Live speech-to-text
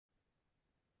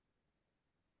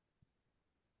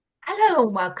Hello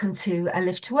and welcome to A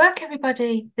Live to Work,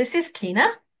 everybody. This is Tina.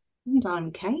 And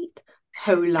I'm Kate.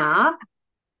 Hola.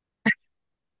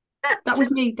 That And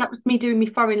was me. That was me doing my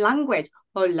foreign language.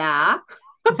 Hola.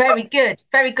 very good,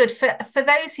 very good. For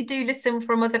those who do listen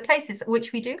from other places,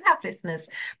 which we do have listeners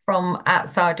from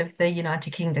outside of the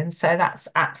United Kingdom, so that's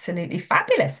absolutely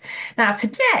fabulous. Now,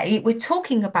 today we're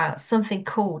talking about something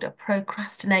called a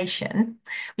procrastination,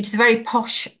 which is a very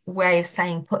posh way of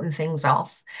saying putting things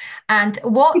off. And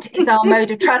what is our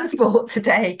mode of transport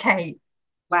today, Kate?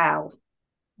 Well,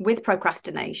 with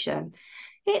procrastination,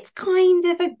 it's kind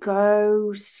of a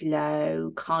go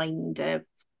slow, kind of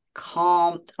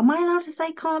can't. Am I allowed to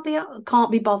say can't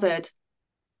be bothered?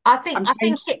 I think I'm I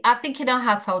saying think I think in our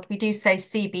household we do say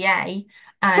CBA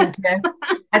and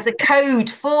as a code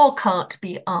for can't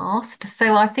be asked.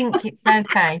 So I think it's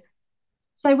okay.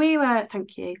 so. We were.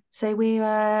 Thank you. So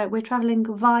we're traveling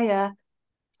via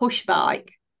push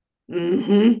bike.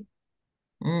 Mm.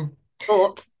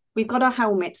 But we've got our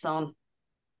helmets on.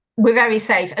 We're very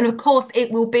safe. And of course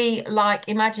it will be like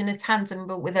imagine a tandem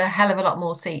but with a hell of a lot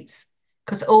more seats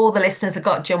because all the listeners have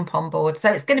got to jump on board.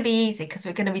 So it's going to be easy because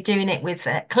we're going to be doing it with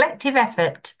collective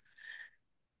effort.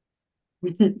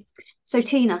 So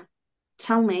Tina,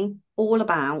 tell me all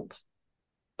about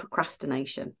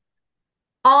procrastination.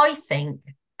 I think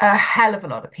a hell of a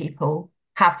lot of people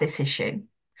have this issue.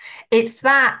 It's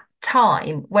that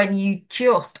time when you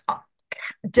just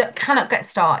cannot get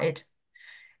started.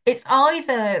 It's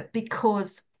either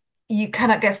because you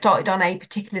cannot get started on a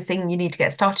particular thing you need to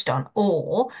get started on,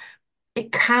 or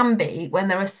it can be when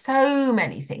there are so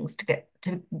many things to get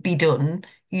to be done,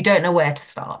 you don't know where to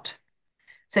start.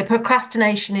 So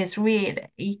procrastination is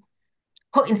really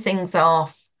putting things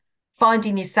off,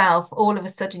 finding yourself all of a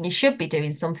sudden you should be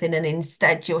doing something and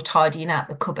instead you're tidying out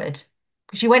the cupboard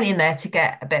because you went in there to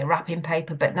get a bit of wrapping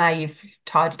paper, but now you've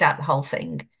tidied out the whole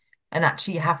thing and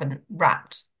actually you haven't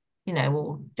wrapped,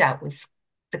 or dealt with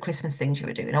the Christmas things you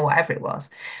were doing or whatever it was.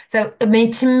 So, I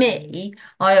mean, to me,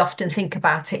 I often think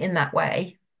about it in that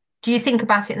way. Do you think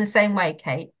about it in the same way,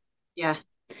 Kate? Yeah,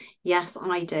 yes,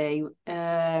 I do.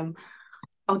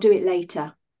 I'll do it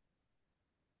later.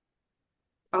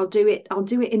 I'll do it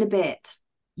in a bit.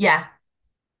 Yeah.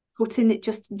 Putting it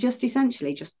just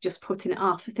essentially just putting it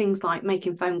off for things like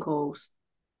making phone calls.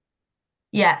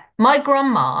 Yeah, my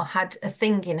grandma had a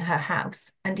thing in her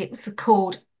house and it was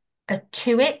called a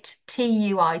tuit,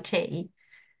 Tuit,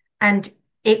 and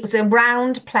it was a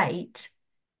round plate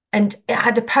and it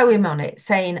had a poem on it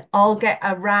saying, I'll get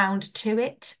around to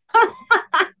it.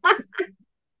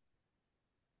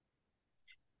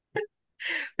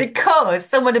 Because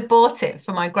someone had bought it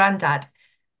for my granddad,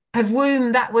 of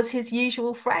whom that was his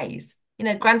usual phrase.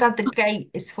 Granddad, the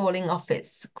gate is falling off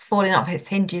its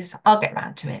hinges. I'll get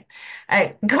round to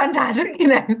it. Granddad,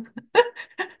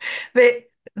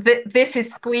 the, this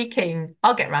is squeaking.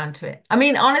 I'll get round to it. I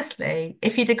mean, honestly,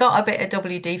 if he'd have got a bit of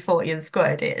WD-40 and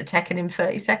squared it, it'd have taken him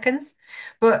 30 seconds.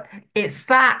 But it's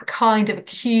that kind of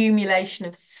accumulation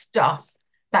of stuff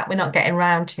that we're not getting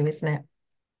round to, isn't it?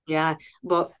 Yeah,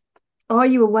 but are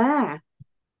you aware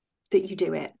that you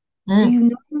do it? Do Mm, you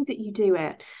know that you do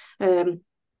it? Um,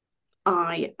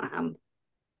 I am.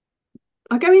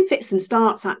 I go in fits and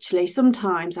starts actually.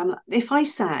 Sometimes if I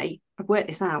say, I've worked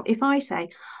this out, if I say,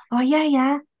 oh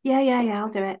yeah, I'll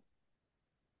do it.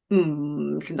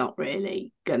 It's not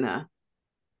really gonna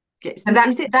get, So that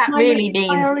is it that higher in really means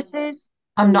priorities?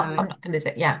 I'm not No. I'm not going to do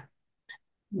it. Yeah.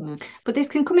 But this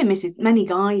can come in many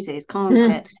guises, can't Mm,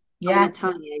 it? I'm yeah. going to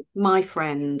tell you, my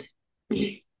friend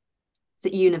is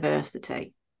at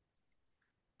university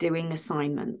doing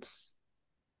assignments.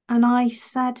 And I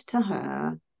said to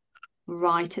her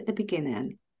right at the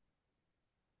beginning,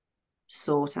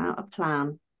 sort out a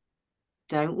plan,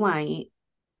 don't wait,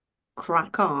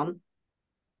 crack on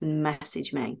and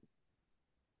message me.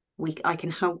 I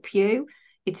can help you.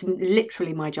 It's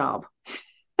literally my job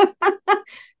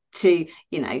to,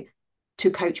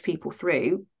 to coach people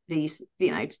through these,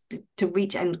 to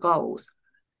reach end goals.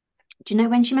 Do you know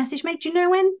when she messaged me? Do you know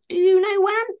when? Do you know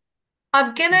when?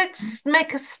 I'm gonna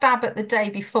make a stab at the day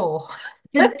before.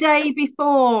 The day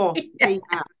before, Yeah.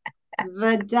 Tina.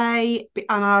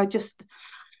 And I just,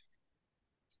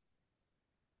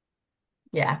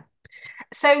 Yeah.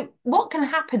 So what can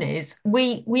happen is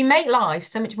we make life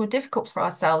so much more difficult for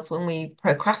ourselves when we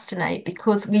procrastinate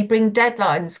because we bring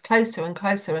deadlines closer and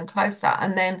closer and closer,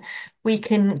 and then we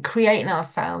can create in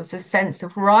ourselves a sense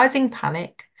of rising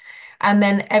panic, and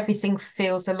then everything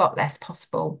feels a lot less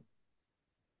possible.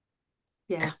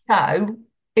 yeah. So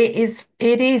it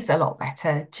is a lot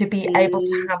better to be able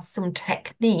to Mm, have some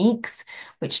techniques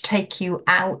which take you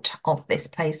out of this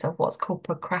place of what's called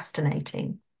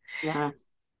procrastinating. Yeah.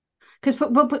 Because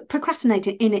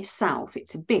procrastinating in itself,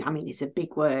 it's a big, I mean, it's a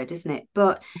big word, isn't it?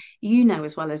 But you know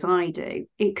as well as I do,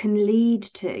 it can lead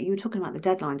to, you were talking about the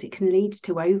deadlines, it can lead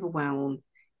to overwhelm,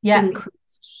 Yeah,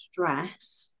 increased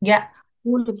stress, yeah,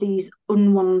 all of these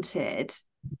unwanted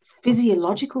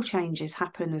physiological changes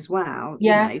happen as well.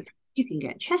 You yeah. know, you can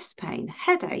get chest pain,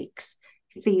 headaches,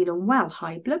 feel unwell,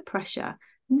 high blood pressure,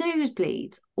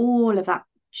 nosebleeds, all of that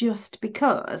just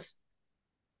because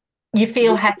You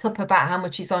feel you, het up about how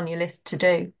much is on your list to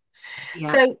do.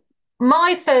 yeah. So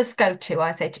my first go-to,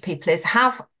 I say to people, is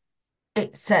have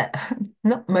it's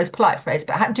not the most polite phrase,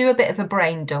 but do a bit of a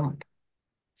brain dump.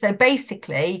 So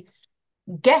basically,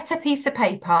 get a piece of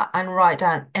paper and write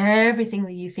down everything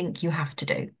that you think you have to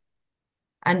do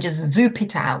and just zoop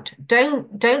it out.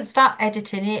 Don't start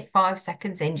editing it 5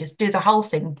 seconds in, just do the whole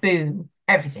thing, boom,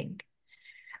 everything.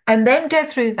 And then go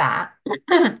through that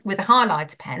with a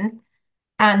highlighter pen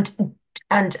and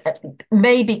and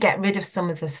maybe get rid of some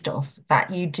of the stuff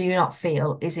that you do not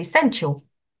feel is essential.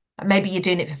 Maybe you're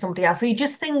doing it for somebody else, or you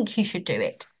just think you should do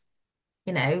it,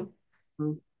 you know,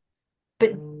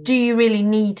 but do you really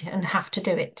need and have to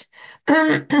do it?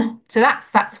 So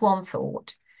that's one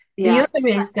thought. The Yeah.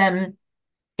 other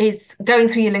is going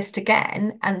through your list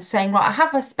again and saying, right, I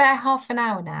have a spare half an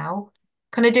hour now.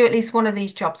 Can I do at least one of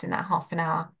these jobs in that half an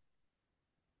hour?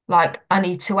 Like I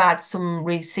need to add some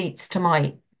receipts to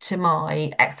my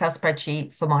Excel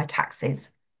spreadsheet for my taxes.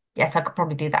 Yes, I could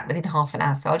probably do that within half an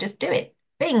hour. So I'll just do it.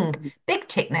 Bing, big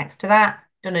tick next to that,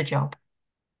 done a job.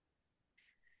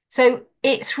 So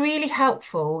it's really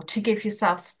helpful to give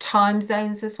yourself time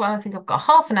zones as well. I think I've got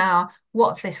half an hour.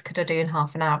 What of this could I do in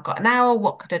half an hour? I've got an hour.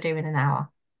 What could I do in an hour?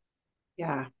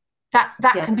 Yeah. That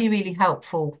Yeah. can be really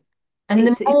helpful. And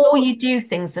the It's more all, you do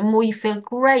things, the more you feel a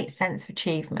great sense of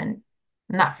achievement.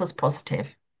 And that feels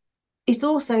positive. it's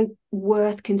also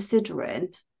worth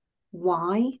considering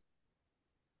why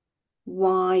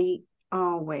why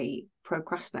are we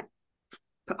procrastinating?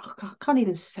 But I can't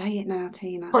even say it now,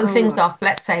 Tina. Putting things Oh, off,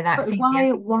 let's say that it's easier.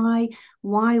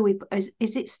 why are we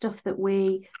is it stuff that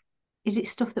we is it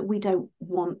stuff that we don't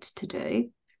want to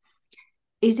do?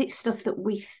 Is it stuff that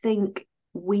we think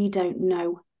we don't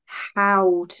know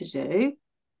how to do?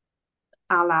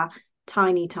 A la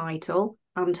Tiny Title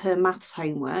and her maths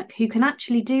homework, who can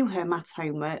actually do her maths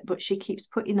homework, but she keeps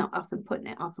putting it off and putting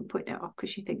it off and putting it off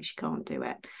because she thinks she can't do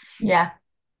it. Yeah.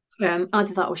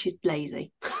 Either that or she's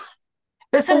lazy.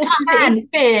 But Or sometimes it is can.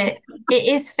 fear. It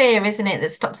is fear, isn't it,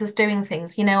 that stops us doing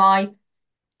things.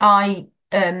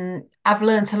 I've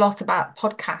learned a lot about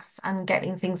podcasts and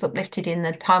getting things uplifted in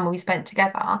the time we spent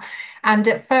together. And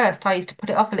at first I used to put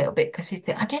it off a little bit because you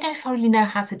think, I don't know if I really know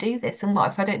how to do this and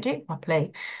what if I don't do it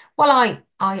properly? Well,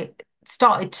 I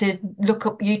started to look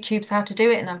up YouTube's how to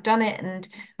do it and I've done it and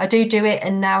I do it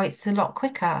and now it's a lot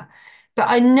quicker. But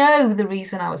I know the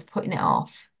reason I was putting it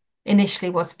off initially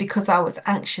was because I was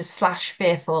anxious slash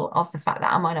fearful of the fact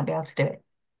that I might not be able to do it.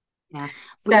 Yeah.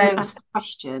 But you So ask the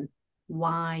question,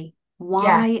 why?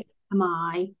 yeah, Why am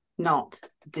I not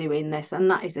doing this?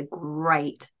 And that is a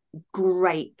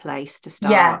great place to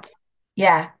yeah, start.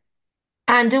 yeah.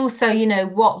 And also,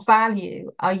 what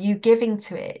value are you giving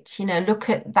to it? Look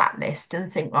at that list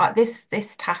and think, right, this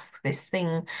task, this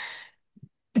thing,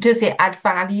 does it add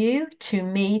value to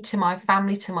me, to my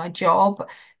family, to my job,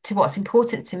 to what's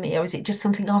important to me, or is it just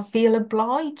something I feel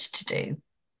obliged to do?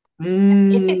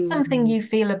 If it's something Mm, you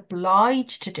feel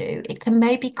obliged to do, it can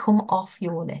maybe come off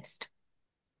your list.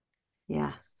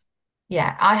 yes.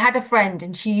 Yeah, I had a friend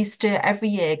and she used to every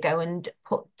year go and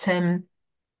put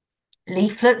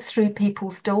leaflets through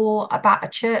people's door about a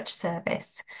church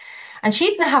service. And she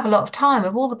didn't have a lot of time.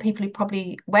 Of all the people who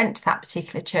probably went to that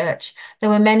particular church, there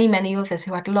were many, many others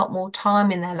who had a lot more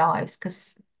time in their lives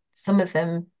because some of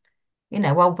them,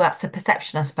 well, that's a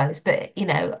perception, I suppose, but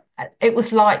it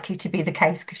was likely to be the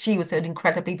case because she was an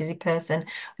incredibly busy person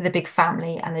with a big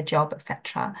family and a job,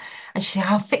 etc. And she said,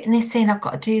 I'll fit this in, I've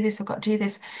got to do this, I've got to do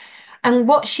this. And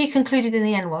what she concluded in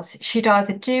the end was she'd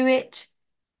either do it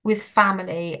with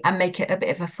family and make it a bit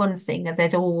of a fun thing, and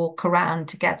they'd all walk around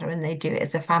together and they do it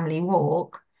as a family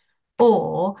walk,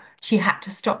 or she had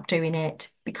to stop doing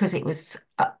it because it was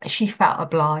she felt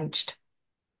obliged.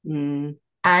 Mm,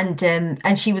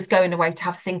 And she was going away to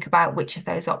have a think about which of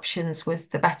those options was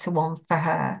the better one for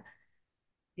her.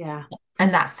 yeah.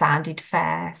 And that sounded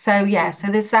fair. So yeah, Yeah.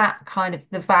 so there's that kind of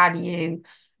the value,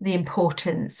 the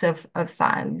importance of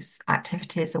those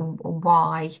activities and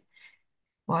why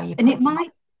you And put them.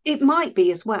 it might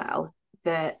be as well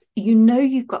that you know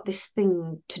you've got this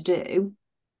thing to do,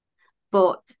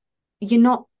 but you're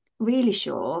not really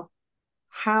sure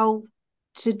how.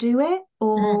 to do it, Mm,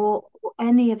 or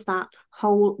any of that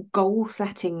whole goal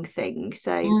setting thing.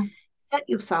 So mm. set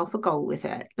yourself a goal with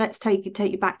it. Let's take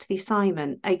you back to the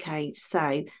assignment. Okay,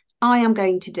 so I am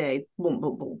going to do boom,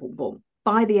 boom, boom, boom, boom.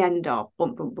 By the end of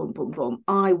boom, boom, boom, boom, boom,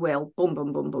 I will boom,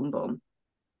 boom, boom, boom, boom.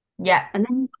 Yeah. And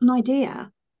then you've got an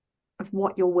idea of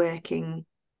what you're working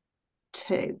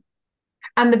to.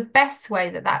 And the best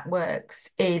way that that works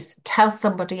is tell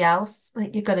somebody else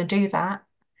that you're going to do that.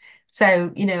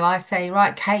 So, I say,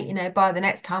 right, Kate, by the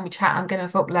next time we chat, I'm going to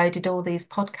have uploaded all these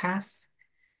podcasts.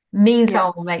 Means Yeah.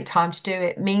 I'll make time to do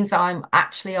it, means I'm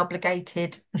actually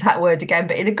obligated, that word again,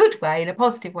 but in a good way, in a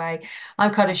positive way.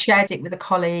 I've kind Yeah. of shared it with a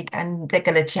colleague and they're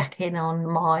going to check in on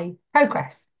my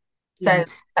progress. So Mm.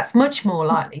 that's much more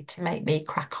likely to make me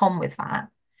crack on with that.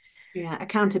 Yeah.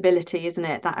 Accountability, isn't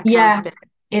it? That Yeah, accountability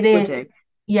it would is. do.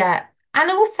 Yeah.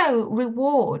 And also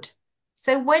reward.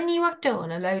 So when you have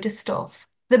done a load of stuff,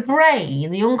 the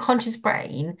brain, the unconscious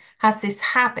brain, has this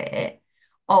habit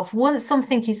of once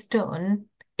something is done,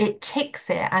 it ticks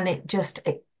it and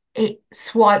it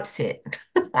swipes it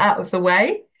out of the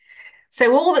way.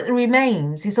 So all that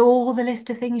remains is all the list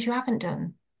of things you haven't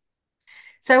done.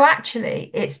 So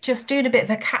actually, it's just doing a bit of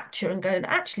a capture and going,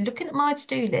 actually, looking at my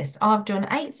to-do list, I've done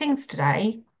 8 things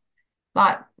today,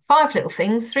 like 5 little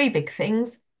things, 3 big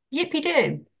things. Yippee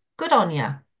do. Good on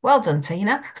you. Well done,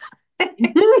 Tina.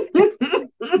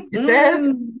 You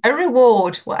deserve a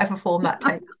reward, whatever form that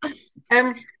takes.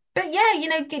 Um, but yeah,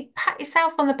 pat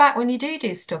yourself on the back when you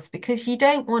do stuff because you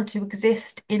don't want to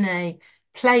exist in a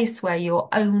place where you're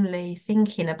only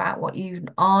thinking about what you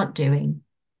aren't doing.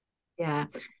 Yeah.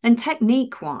 And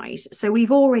technique wise, so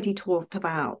we've already talked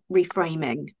about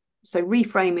reframing. So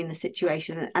reframing the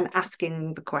situation and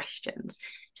asking the questions,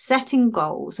 setting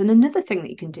goals. And another thing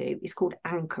that you can do is called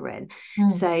anchoring.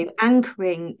 Mm, So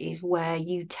anchoring is where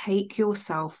you take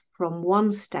yourself from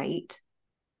one state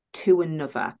to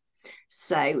another.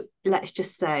 So let's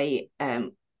just say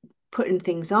putting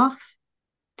things off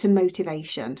to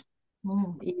motivation.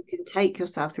 mm, You can take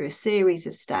yourself through a series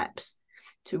of steps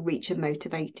to reach a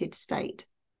motivated state.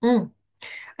 mm.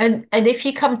 And if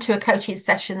you come to a coaching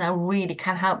session, they really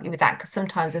can help you with that because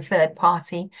sometimes a third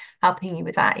party helping you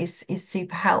with that is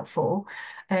super helpful.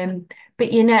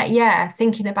 But yeah,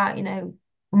 thinking about,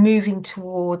 moving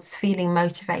towards feeling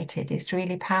motivated is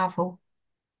really powerful.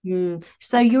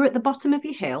 So you're at the bottom of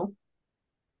your hill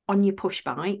on your push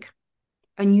bike,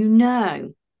 and you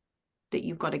know that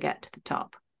you've got to get to the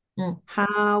top. Mm.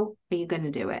 How are you going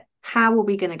to do it? How are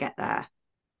we going to get there?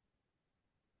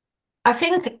 I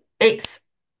think it's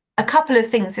a couple of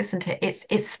things, isn't it?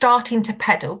 It's starting to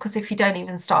pedal because if you don't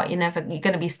even start, you're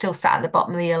going to be still sat at the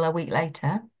bottom of the hill a week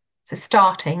later. So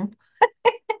starting,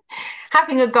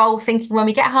 having a goal, thinking when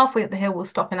we get halfway up the hill, we'll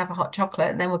stop and have a hot chocolate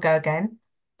and then we'll go again.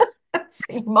 So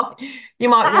you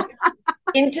might want to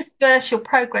intersperse your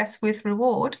progress with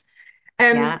reward.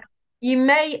 Um, Yeah. you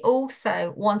may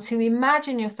also want to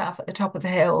imagine yourself at the top of the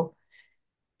hill,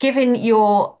 giving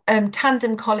your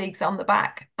tandem colleagues on the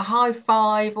back a high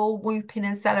five, all whooping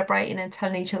and celebrating and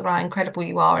telling each other how incredible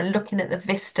you are and looking at the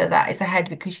vista that is ahead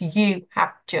because you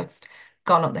have just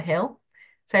gone up the hill.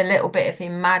 So a little bit of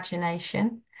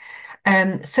imagination.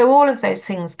 So all of those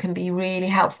things can be really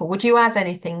helpful. Would you add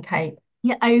anything, Kate?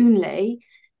 Yeah, only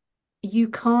you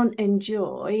can't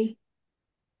enjoy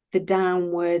the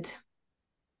downward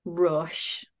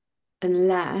rush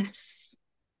unless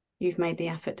you've made the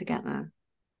effort to get there.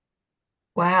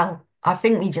 Well, I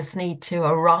think we just need to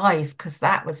arrive because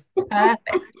that was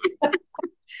perfect.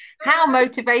 How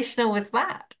motivational was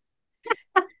that?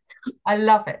 I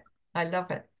love it. I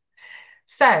love it.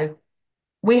 So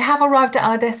we have arrived at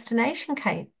our destination,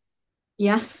 Kate.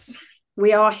 Yes,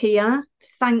 we are here.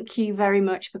 Thank you very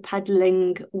much for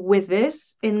pedaling with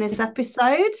us in this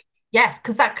episode. Yes,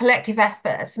 because that collective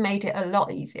effort has made it a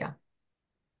lot easier.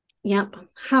 Yep.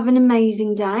 Have an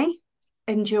amazing day.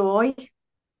 Enjoy.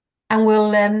 And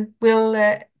we'll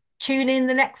tune in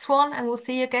the next one and we'll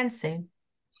see you again soon.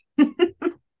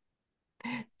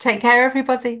 Take care,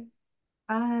 everybody.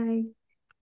 Bye.